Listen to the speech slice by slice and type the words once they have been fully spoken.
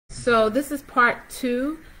So this is part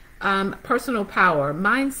 2, personal power,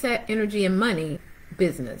 mindset, energy, and money,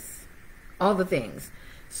 business, all the things.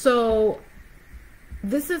 So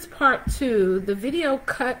this is part 2. The video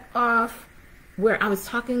cut off where I was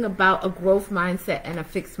talking about a growth mindset and a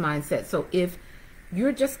fixed mindset. So if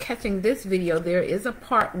you're just catching this video, there is a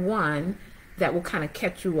part 1 that will kind of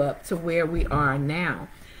catch you up to where we are now.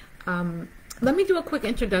 Let me do a quick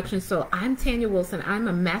introduction. So I'm Tanya Wilson. I'm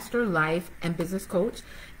a master life and business coach,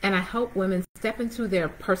 and I help women step into their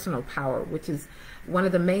personal power, which is one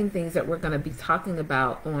of the main things that we're going to be talking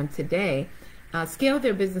about on today. Scale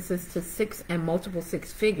their businesses to 6 and multiple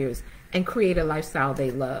 6 figures and create a lifestyle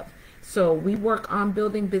they love. So we work on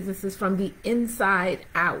building businesses from the inside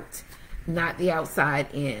out, not the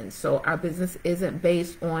outside in. So our business isn't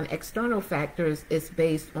based on external factors. It's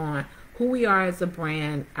based on who we are as a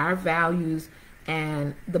brand, our values,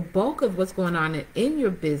 and the bulk of what's going on in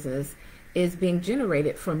your business is being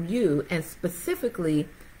generated from you, and specifically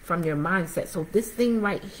from your mindset. So this thing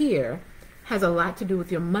right here has a lot to do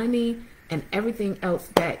with your money and everything else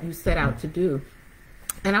that you set out to do.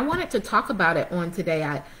 And I wanted to talk about it on today.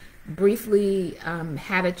 I briefly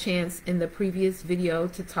had a chance in the previous video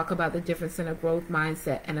to talk about the difference in a growth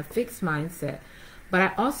mindset and a fixed mindset. But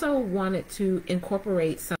I also wanted to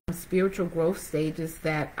incorporate some spiritual growth stages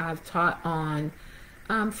that I've taught on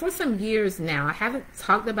for some years now. I haven't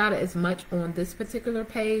talked about it as much on this particular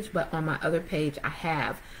page, but on my other page I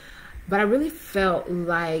have. But I really felt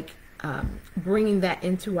like bringing that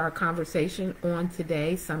into our conversation on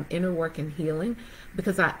today, some inner work and healing,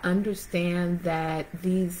 because I understand that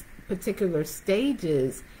these particular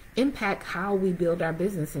stages impact how we build our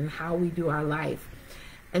business and how we do our life.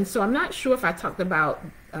 And so I'm not sure if I talked about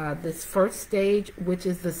this first stage, which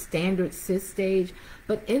is the standard sis stage,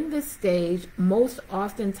 but in this stage, most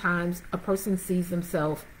oftentimes a person sees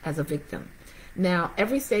themselves as a victim. Now,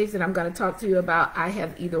 every stage that I'm going to talk to you about, I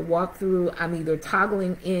have either walked through, I'm either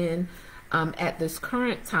toggling in at this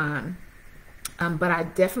current time, but I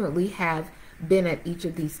definitely have been at each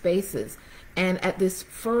of these spaces. And at this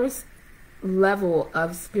first level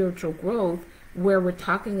of spiritual growth, where we're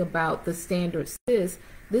talking about the standard sis,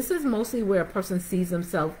 this is mostly where a person sees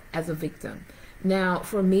themselves as a victim. Now,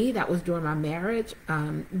 for me, that was during my marriage.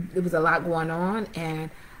 There was a lot going on, and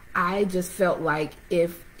I just felt like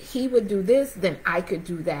if he would do this, then I could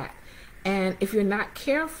do that. And if you're not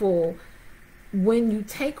careful, when you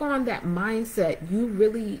take on that mindset, you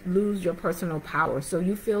really lose your personal power. So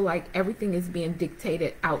you feel like everything is being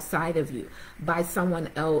dictated outside of you by someone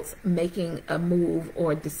else making a move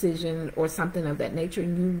or a decision or something of that nature.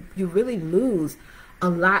 You really lose a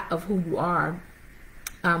lot of who you are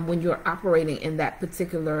when you're operating in that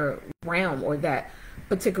particular realm or that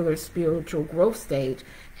particular spiritual growth stage.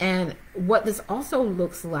 And what this also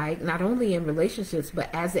looks like, not only in relationships, but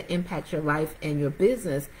as it impacts your life and your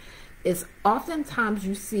business, is oftentimes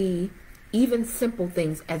you see even simple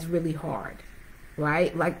things as really hard,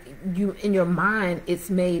 right? Like you, in your mind, it's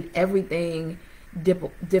made everything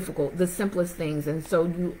difficult, the simplest things. And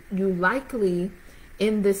so you likely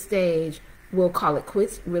in this stage will call it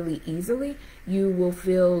quits really easily. You will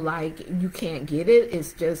feel like you can't get it.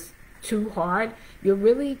 It's just too hard. You're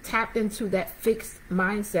really tapped into that fixed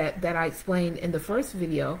mindset that I explained in the first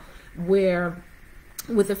video, where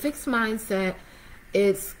with a fixed mindset,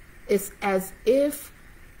 it's as if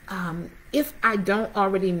I don't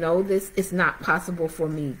already know this, it's not possible for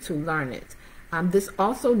me to learn it. This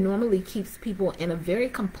also normally keeps people in a very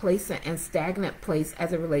complacent and stagnant place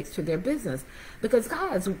as it relates to their business. Because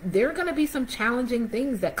guys, there are going to be some challenging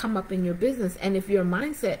things that come up in your business. And if your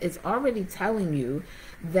mindset is already telling you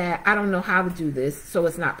that I don't know how to do this, so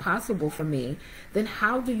it's not possible for me, then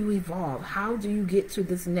how do you evolve? How do you get to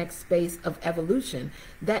this next space of evolution?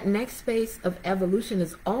 That next space of evolution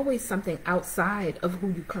is always something outside of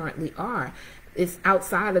who you currently are. It's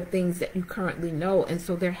outside of things that you currently know. And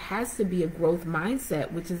so there has to be a growth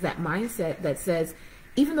mindset, which is that mindset that says,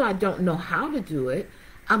 even though I don't know how to do it,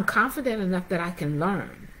 I'm confident enough that I can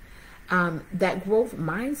learn. That growth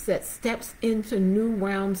mindset steps into new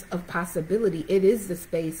realms of possibility. It is the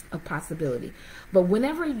space of possibility. But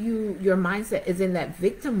whenever your mindset is in that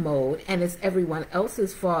victim mode and it's everyone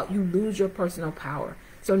else's fault, you lose your personal power.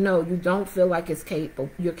 So no, you don't feel like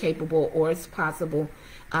you're capable or it's possible.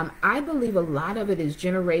 I believe a lot of it is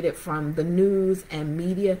generated from the news and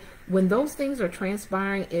media. When those things are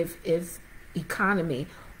transpiring, if economy,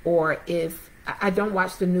 or if I don't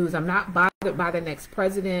watch the news, I'm not bothered by the next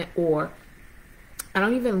president, or I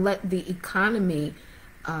don't even let the economy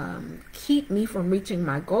keep me from reaching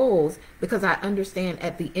my goals, because I understand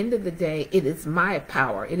at the end of the day, it is my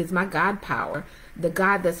power. It is my God power the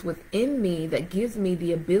God that's within me that gives me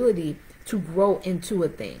the ability to grow into a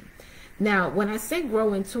thing. Now, when I say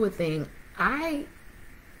grow into a thing, I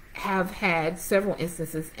have had several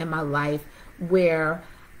instances in my life where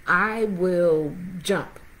I will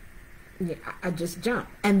jump. Yeah, I just jump.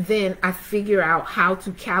 And then I figure out how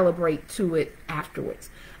to calibrate to it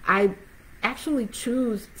afterwards. I actually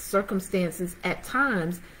choose circumstances at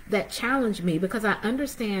times that challenge me because I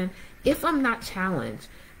understand if I'm not challenged,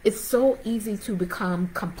 it's so easy to become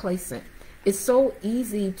complacent. It's so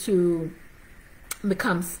easy to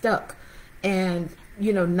become stuck and,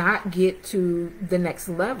 you know, not get to the next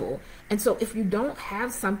level. And so if you don't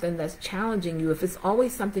have something that's challenging you, if it's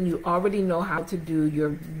always something you already know how to do,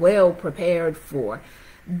 you're well prepared for,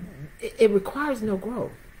 it requires no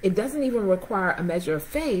growth. It doesn't even require a measure of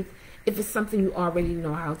faith if it's something you already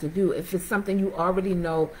know how to do. If it's something you already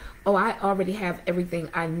know, oh, I already have everything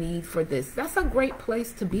I need for this. That's a great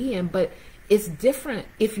place to be in, but it's different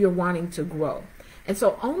if you're wanting to grow. And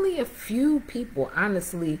so only a few people,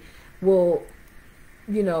 honestly, will,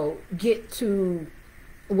 you know, get to,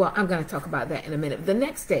 well, I'm going to talk about that in a minute. The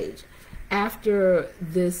next stage after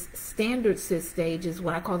this standard sis stage is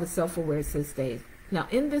what I call the self-aware sis stage. Now,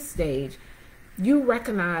 in this stage, you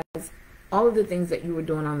recognize all of the things that you were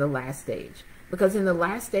doing on the last stage. Because in the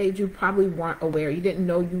last stage, you probably weren't aware. You didn't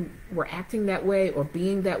know you were acting that way or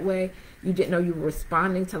being that way. You didn't know you were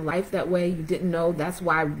responding to life that way. You didn't know that's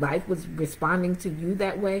why life was responding to you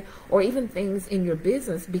that way, or even things in your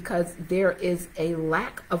business, because there is a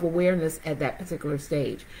lack of awareness at that particular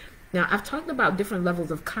stage. Now, I've talked about different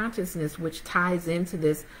levels of consciousness, which ties into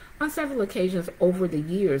this on several occasions over the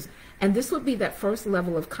years. And this would be that first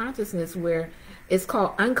level of consciousness where it's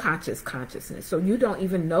called unconscious consciousness. So you don't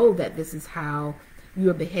even know that this is how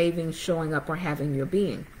you're behaving, showing up, or having your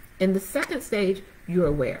being. In the second stage, you're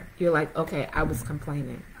aware. You're like, okay, I was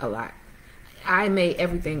complaining a lot. I made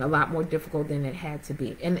everything a lot more difficult than it had to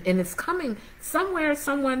be. And it's coming somewhere.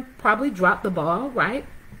 Someone probably dropped the ball, right?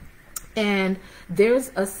 And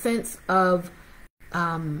there's a sense of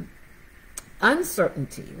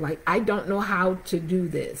uncertainty. Like, I don't know how to do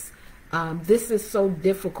this. This is so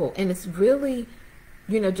difficult. And it's really,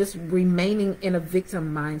 you know, just remaining in a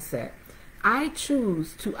victim mindset. I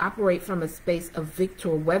choose to operate from a space of victor,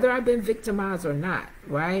 whether I've been victimized or not,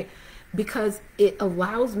 right? Because it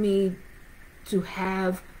allows me to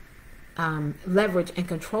have leverage and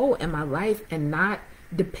control in my life and not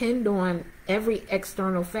depend on every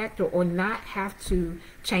external factor, or not have to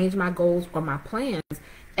change my goals or my plans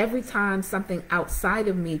every time something outside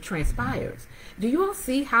of me transpires. Do you all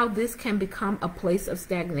see how this can become a place of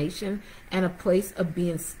stagnation and a place of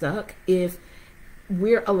being stuck if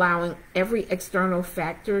we're allowing every external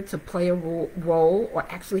factor to play a role or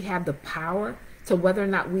actually have the power to whether or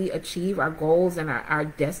not we achieve our goals and our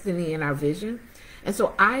destiny and our vision? And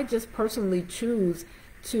so I just personally choose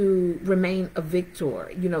to remain a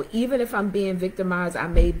victor. You know, even if I'm being victimized, I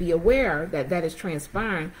may be aware that that is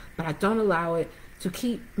transpiring, but I don't allow it to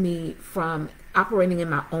keep me from operating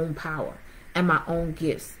in my own power and my own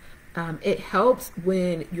gifts. It helps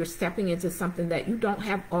when you're stepping into something that you don't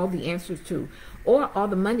have all the answers to or all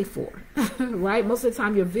the money for, right? Most of the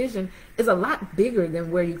time your vision is a lot bigger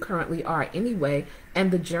than where you currently are anyway, and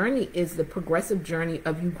the journey is the progressive journey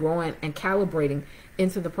of you growing and calibrating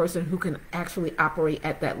into the person who can actually operate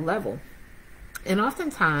at that level. And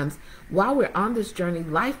oftentimes, while we're on this journey,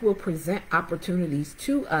 life will present opportunities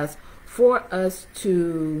to us for us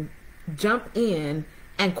to jump in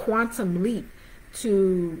and quantum leap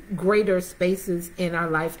to greater spaces in our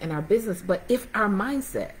life and our business. But if our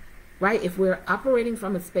mindset, right, if we're operating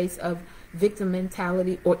from a space of victim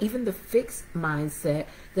mentality or even the fixed mindset,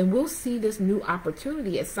 then we'll see this new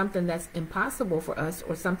opportunity as something that's impossible for us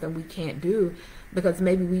or something we can't do because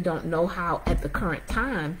maybe we don't know how at the current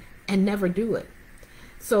time, and never do it.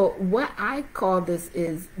 So what I call this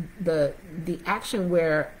is the action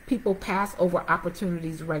where people pass over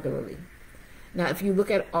opportunities regularly. Now, if you look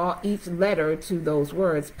at each letter to those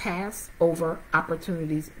words, pass over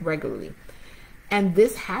opportunities regularly. And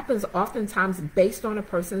this happens oftentimes based on a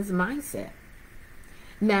person's mindset.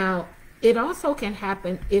 Now, it also can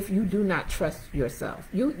happen if you do not trust yourself.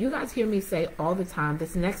 You guys hear me say all the time,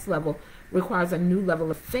 this next level requires a new level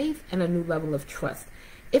of faith and a new level of trust.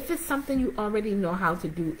 If it's something you already know how to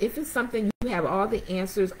do, if it's something you have all the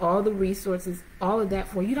answers, all the resources, all of that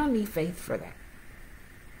for, you don't need faith for that.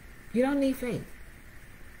 You don't need faith.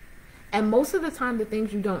 And most of the time, the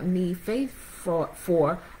things you don't need faith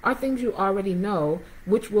for are things you already know,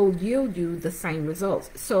 which will yield you the same results.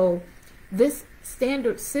 So this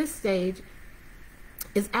standard sis stage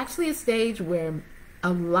is actually a stage where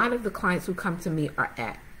a lot of the clients who come to me are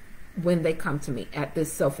at. when they come to me at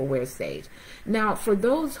this self-aware stage. Now, for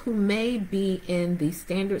those who may be in the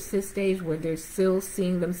standard cis stage where they're still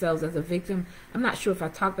seeing themselves as a victim, I'm not sure if I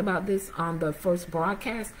talked about this on the first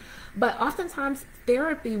broadcast, but oftentimes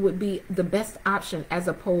therapy would be the best option as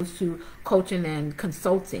opposed to coaching and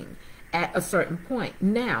consulting at a certain point.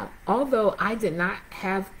 Now, although I did not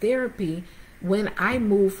have therapy when I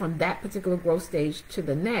moved from that particular growth stage to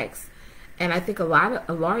the next, and I think a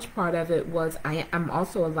large part of it was I'm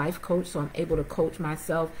also a life coach, so I'm able to coach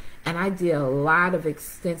myself, and I did a lot of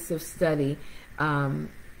extensive study as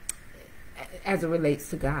it relates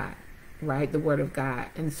to God, right? The Word of God.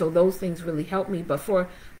 And so those things really helped me. But for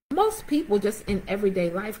most people, just in everyday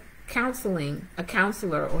life, counseling, a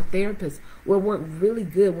counselor or therapist will work really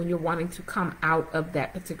good when you're wanting to come out of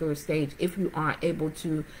that particular stage if you aren't able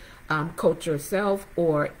to coach yourself,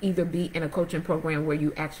 or either be in a coaching program where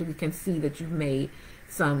you actually can see that you've made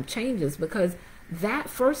some changes. Because that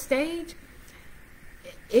first stage,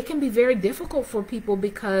 it can be very difficult for people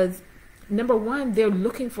because, number one, they're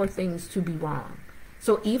looking for things to be wrong.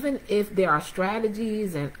 So even if there are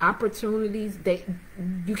strategies and opportunities,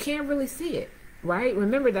 you can't really see it, right?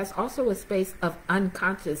 Remember, that's also a space of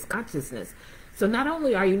unconscious consciousness. So not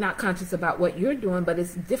only are you not conscious about what you're doing, but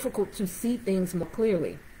it's difficult to see things more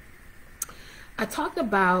clearly. I talked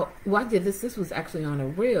about, well, I did this was actually on a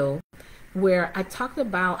reel, where I talked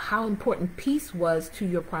about how important peace was to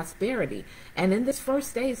your prosperity. And in this first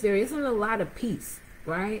stage, there isn't a lot of peace,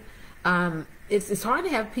 right? It's hard to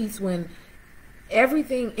have peace when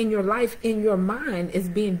everything in your life, in your mind, is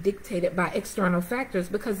being dictated by external factors,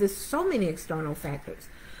 because there's so many external factors.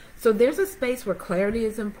 So there's a space where clarity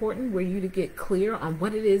is important, where you to get clear on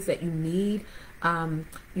what it is that you need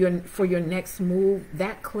for your next move.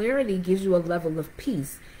 That clarity gives you a level of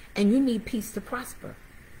peace, and you need peace to prosper.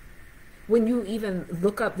 When you even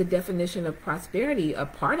look up the definition of prosperity, a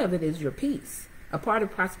part of it is your peace. A part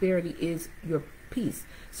of prosperity is your peace.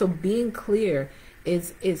 So being clear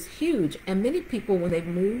is huge. And many people, when they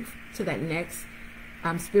move to that next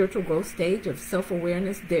spiritual growth stage of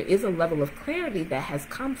self-awareness, there is a level of clarity that has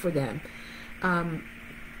come for them.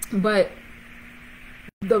 But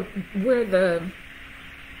where the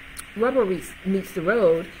rubber meets the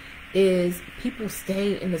road is people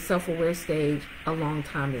stay in the self-aware stage a long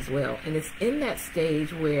time as well. And it's in that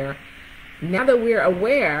stage where, now that we're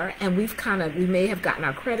aware and we may have gotten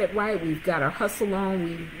our credit right, we've got our hustle on,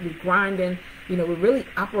 we're grinding, we're really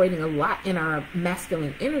operating a lot in our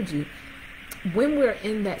masculine energy. When we're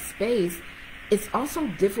in that space, it's also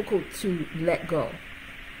difficult to let go.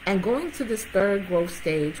 And going to this third growth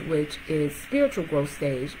stage, which is spiritual growth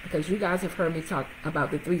stage, because you guys have heard me talk about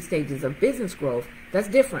the 3 stages of business growth, that's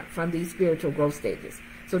different from these spiritual growth stages.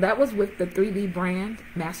 So that was with the 3D brand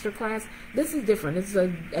masterclass. This is different. This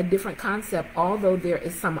is a different concept, although there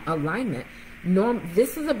is some alignment.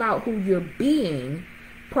 This is about who you're being,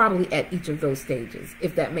 probably at each of those stages,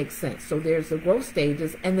 if that makes sense. So there's the growth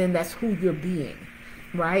stages, and then that's who you're being,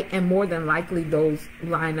 right? And more than likely those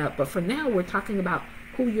line up. But for now, we're talking about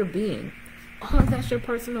who you're being. All of that's your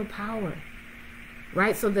personal power,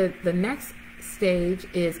 right? So the next stage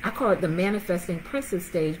is, I call it the manifesting princess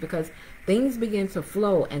stage, because things begin to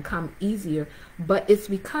flow and come easier, but it's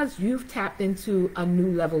because you've tapped into a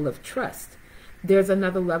new level of trust. There's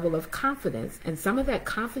another level of confidence, and some of that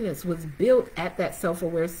confidence was built at that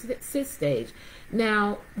self-aware cis stage.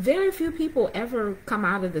 Now, very few people ever come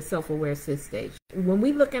out of the self-aware cis stage. When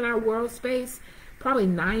we look in our world space, probably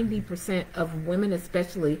 90% of women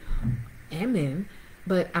especially, and men,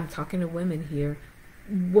 but I'm talking to women here,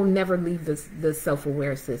 will never leave the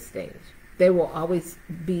self-aware cis stage. They will always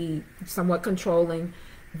be somewhat controlling.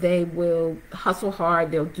 They will hustle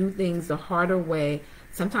hard. They'll do things the harder way.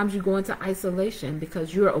 Sometimes you go into isolation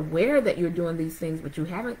because you're aware that you're doing these things, but you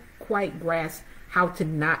haven't quite grasped how to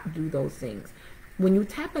not do those things. When you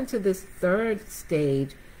tap into this third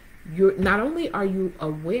stage, you're not only are you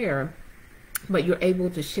aware, but you're able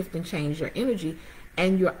to shift and change your energy,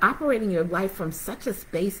 and you're operating your life from such a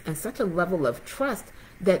space and such a level of trust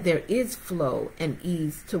that there is flow and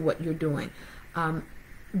ease to what you're doing.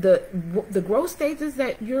 The growth stages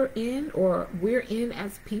that you're in, or we're in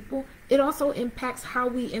as people, it also impacts how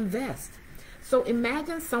we invest. So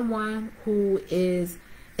imagine someone who is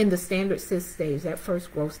in the standard cis stage, that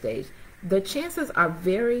first growth stage. The chances are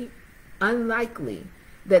very unlikely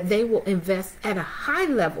that they will invest at a high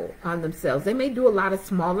level on themselves. They may do a lot of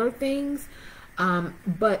smaller things,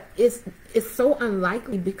 but it's so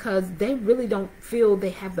unlikely because they really don't feel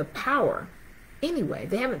they have the power anyway.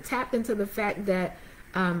 They haven't tapped into the fact that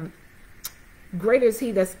greater is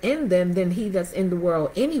he that's in them than he that's in the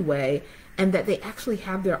world anyway, and that they actually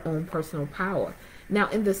have their own personal power. Now,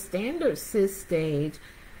 in the standard sis stage,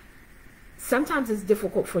 sometimes it's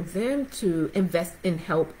difficult for them to invest in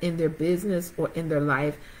help in their business or in their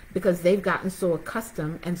life because they've gotten so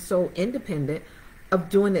accustomed and so independent of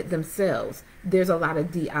doing it themselves. There's a lot of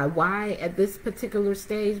DIY at this particular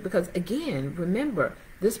stage because, again, remember,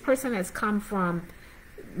 this person has come from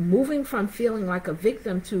moving from feeling like a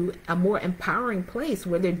victim to a more empowering place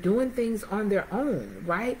where they're doing things on their own,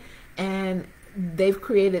 right? And they've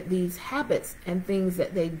created these habits and things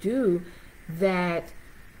that they do that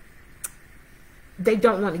they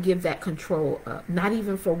don't want to give that control up, not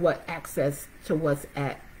even for what access to what's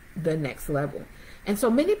at the next level. And so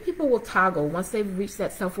many people will toggle once they've reached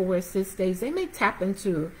that self-aware sis stage. They may tap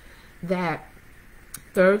into that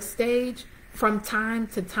third stage from time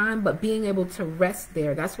to time, but being able to rest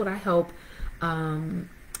there. That's what I help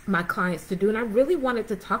my clients to do. And I really wanted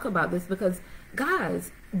to talk about this because,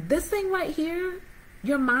 guys, this thing right here,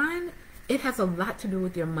 your mind, it has a lot to do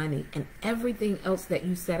with your money and everything else that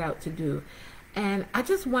you set out to do. And I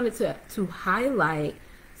just wanted to highlight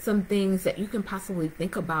some things that you can possibly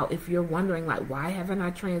think about if you're wondering, like, why haven't I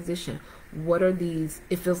transitioned? What are these?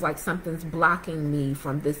 It feels like something's blocking me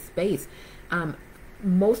from this space.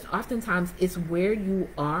 Most oftentimes it's where you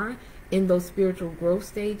are in those spiritual growth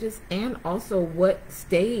stages and also what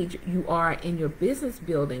stage you are in your business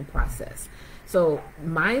building process. So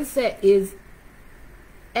mindset is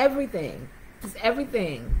everything. It's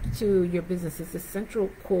everything to your business. It's a central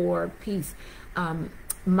core piece.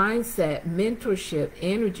 Mindset, mentorship,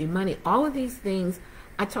 energy, money, all of these things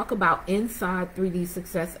I talk about inside 3D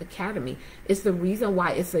Success Academy. It's the reason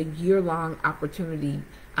why it's a year-long opportunity.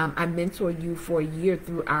 I mentor you for a year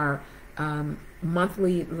through our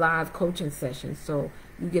monthly live coaching sessions. So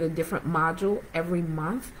you get a different module every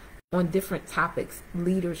month on different topics: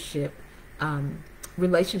 leadership,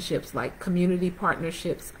 relationships like community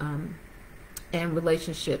partnerships and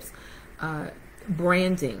relationships,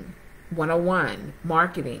 branding, 101,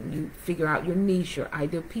 marketing. You figure out your niche, your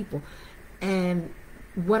ideal people. And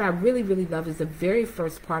what I really, really love is the very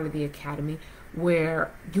first part of the academy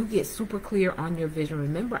where you get super clear on your vision.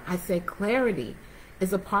 Remember, I say clarity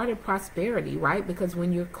is a part of prosperity, right? Because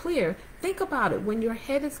when you're clear, think about it. When your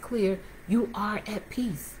head is clear, you are at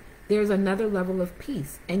peace. There's another level of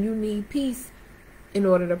peace, and you need peace in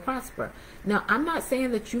order to prosper. Now, I'm not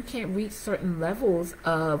saying that you can't reach certain levels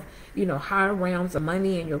of, higher realms of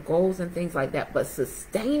money and your goals and things like that, but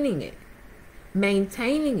sustaining it,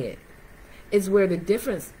 maintaining it, is where the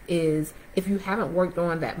difference is. If you haven't worked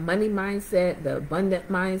on that money mindset, the abundant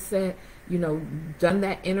mindset, done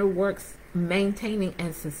that inner works, maintaining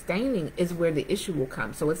and sustaining is where the issue will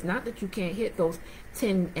come. So it's not that you can't hit those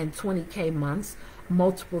 10 and 20K months,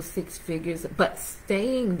 multiple six figures, but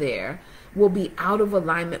staying there will be out of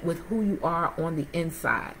alignment with who you are on the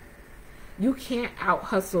inside. You can't out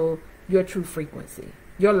hustle your true frequency,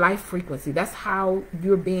 your life frequency. That's how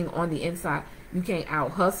you're being on the inside. You can't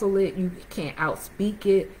out hustle it. You can't out speak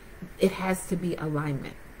it. It has to be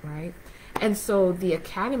alignment, right? And so the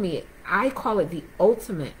academy, I call it the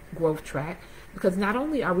ultimate growth track, because not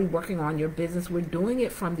only are we working on your business, we're doing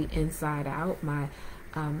it from the inside out. My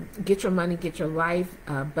Get Your Money, Get Your Life,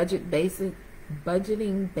 budgeting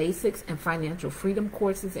basics and financial freedom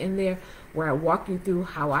courses in there where I walk you through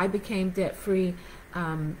how I became debt free.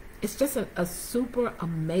 It's just a super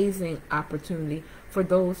amazing opportunity for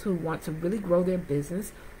those who want to really grow their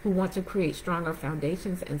business, who want to create stronger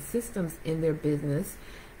foundations and systems in their business,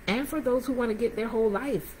 and for those who want to get their whole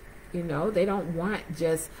life. They don't want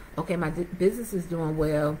just, okay, my business is doing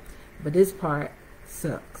well, but this part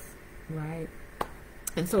sucks, right?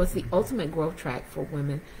 And so it's the ultimate growth track for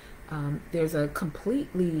women. There's a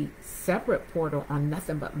completely separate portal on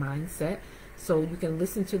Nothing But Mindset. So you can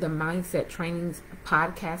listen to the mindset trainings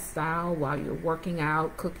podcast style while you're working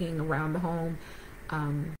out, cooking around the home,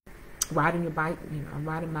 riding your bike. I'm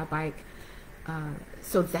riding my bike.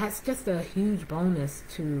 So that's just a huge bonus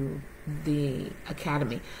to the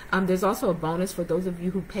academy. There's also a bonus for those of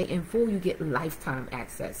you who pay in full. You get lifetime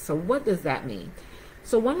access. So what does that mean?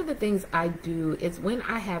 So one of the things I do is when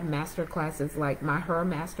I have master classes like my Her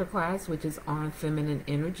Masterclass, which is on feminine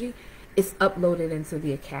energy, it's uploaded into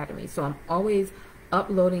the academy. So I'm always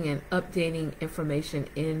uploading and updating information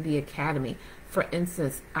in the academy. For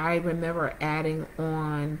instance, I remember adding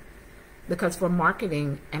on, because for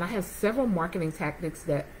marketing, and I have several marketing tactics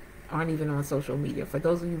that aren't even on social media. For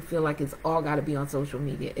those of you who feel like it's all got to be on social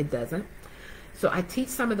media, it doesn't. So I teach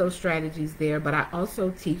some of those strategies there, but I also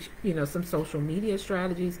teach, some social media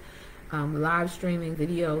strategies, live streaming,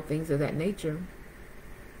 video, things of that nature.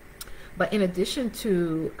 But in addition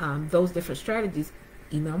to those different strategies,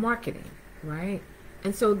 email marketing, right?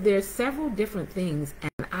 And so there's several different things,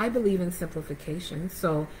 and I believe in simplification.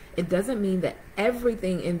 So it doesn't mean that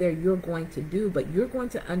everything in there you're going to do, but you're going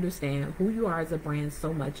to understand who you are as a brand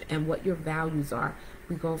so much and what your values are.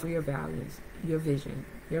 We go over your values, your vision,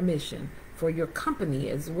 your mission for your company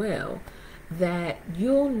as well, that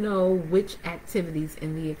you'll know which activities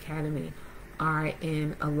in the academy are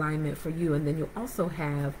in alignment for you. And then you'll also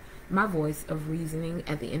have my voice of reasoning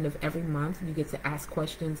at the end of every month. You get to ask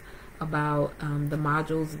questions about the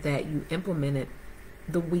modules that you implemented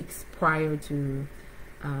the weeks prior to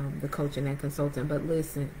the coaching and consulting. But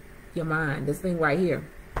listen, your mind, this thing right here,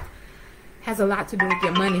 has a lot to do with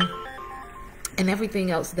your money and everything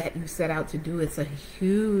else that you set out to do. It's a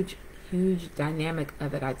huge, huge dynamic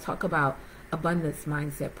of it. I talk about abundance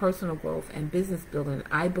mindset, personal growth, and business building.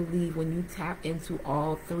 I believe when you tap into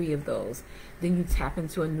all three of those, then you tap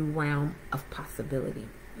into a new realm of possibility.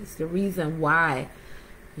 It's the reason why,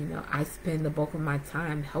 you know, I spend the bulk of my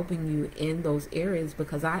time helping you in those areas,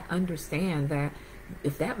 because I understand that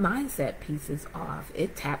if that mindset piece is off,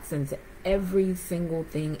 it taps into every single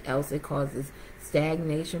thing else. It causes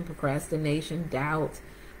stagnation, procrastination, doubt,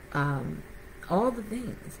 all the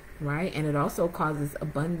things, right? And it also causes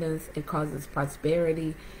abundance. It causes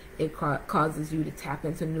prosperity. It causes you to tap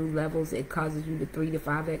into new levels. It causes you to 3 to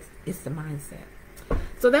 5x. It's the mindset.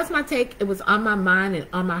 So that's my take. It was on my mind and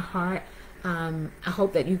on my heart. I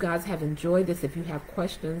hope that you guys have enjoyed this. If you have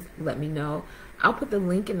questions, let me know. I'll put the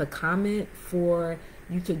link in the comment for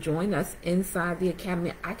you to join us inside the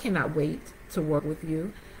academy. I cannot wait to work with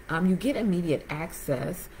you. You get immediate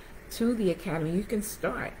access to the academy. You can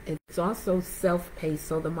start. It's also self-paced,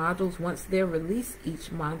 so the modules, once they're released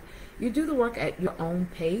each month, you do the work at your own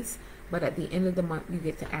pace, but at the end of the month, you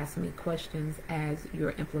get to ask me questions as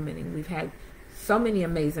you're implementing. We've had so many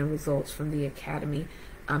amazing results from the academy.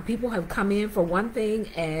 People have come in for one thing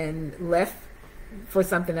and left for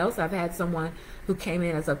something else. I've had someone who came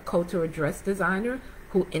in as a couture dress designer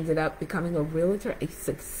who ended up becoming a realtor, a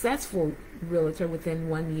successful realtor within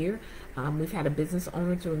 1 year. We've had a business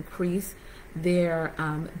owner to increase their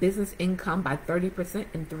business income by 30%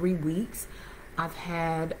 in 3 weeks. I've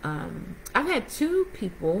had 2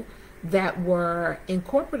 people that were in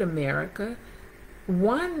corporate America.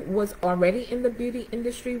 One was already in the beauty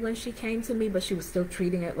industry when she came to me, but she was still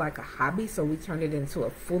treating it like a hobby, so we turned it into a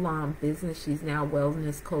full-on business. She's now a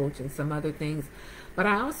wellness coach and some other things. But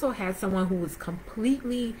I also had someone who was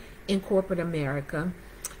completely in corporate America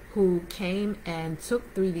who came and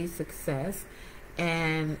took 3D Success,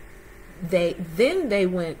 and they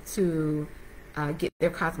went to get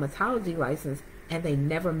their cosmetology license, and they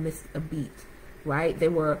never missed a beat, right?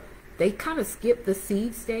 They kind of skipped the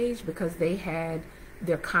seed stage because they had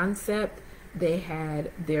their concept, they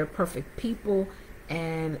had their perfect people,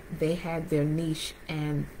 and they had their niche,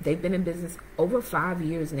 and they've been in business over 5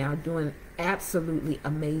 years now, doing absolutely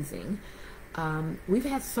amazing. We've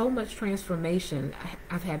had so much transformation.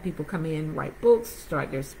 I've had people come in, write books, start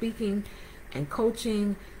their speaking and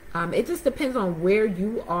coaching. It just depends on where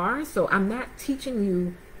you are. So I'm not teaching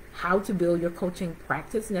you how to build your coaching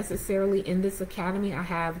practice necessarily in this academy. I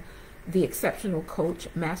have the Exceptional Coach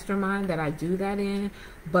Mastermind that I do that in.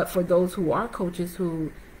 But for those who are coaches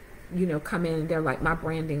who, you know, come in and they're like, my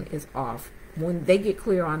branding is off. When they get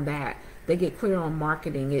clear on that, they get clear on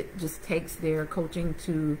marketing, it just takes their coaching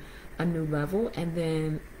to a new level. And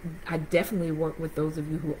then I definitely work with those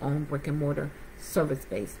of you who own brick and mortar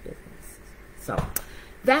service-based business. So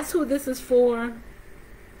that's who this is for.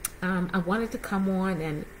 I wanted to come on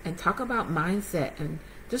and talk about mindset and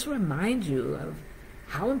just remind you of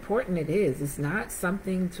how important it is. It's not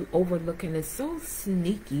something to overlook, and it's so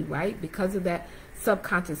sneaky, right? Because of that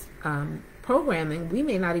subconscious programming, we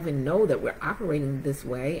may not even know that we're operating this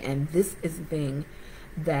way, and this is the thing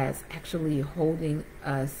that's actually holding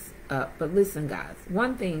us up. But listen, guys,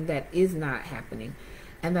 one thing that is not happening,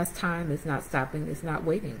 and that's time is not stopping, it's not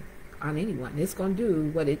waiting on anyone. It's going to do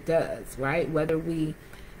what it does, right? Whether we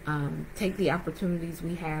take the opportunities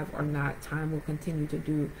we have or not, time will continue to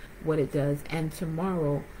do what it does, and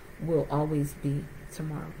tomorrow will always be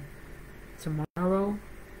tomorrow. Tomorrow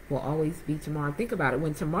will always be tomorrow. Think about it.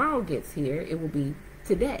 When tomorrow gets here, it will be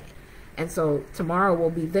today. And so tomorrow will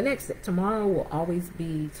be the next day. Tomorrow will always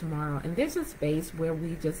be tomorrow. And there's a space where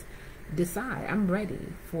we just decide, I'm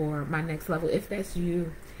ready for my next level. If that's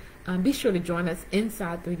you, be sure to join us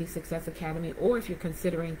inside 3D Success Academy, or if you're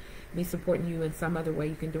considering me supporting you in some other way,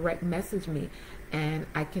 you can direct message me and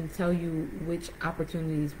I can tell you which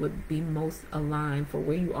opportunities would be most aligned for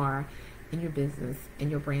where you are in your business, in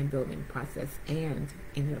your brand building process, and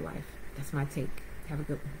in your life. That's my take. Have a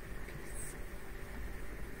good one.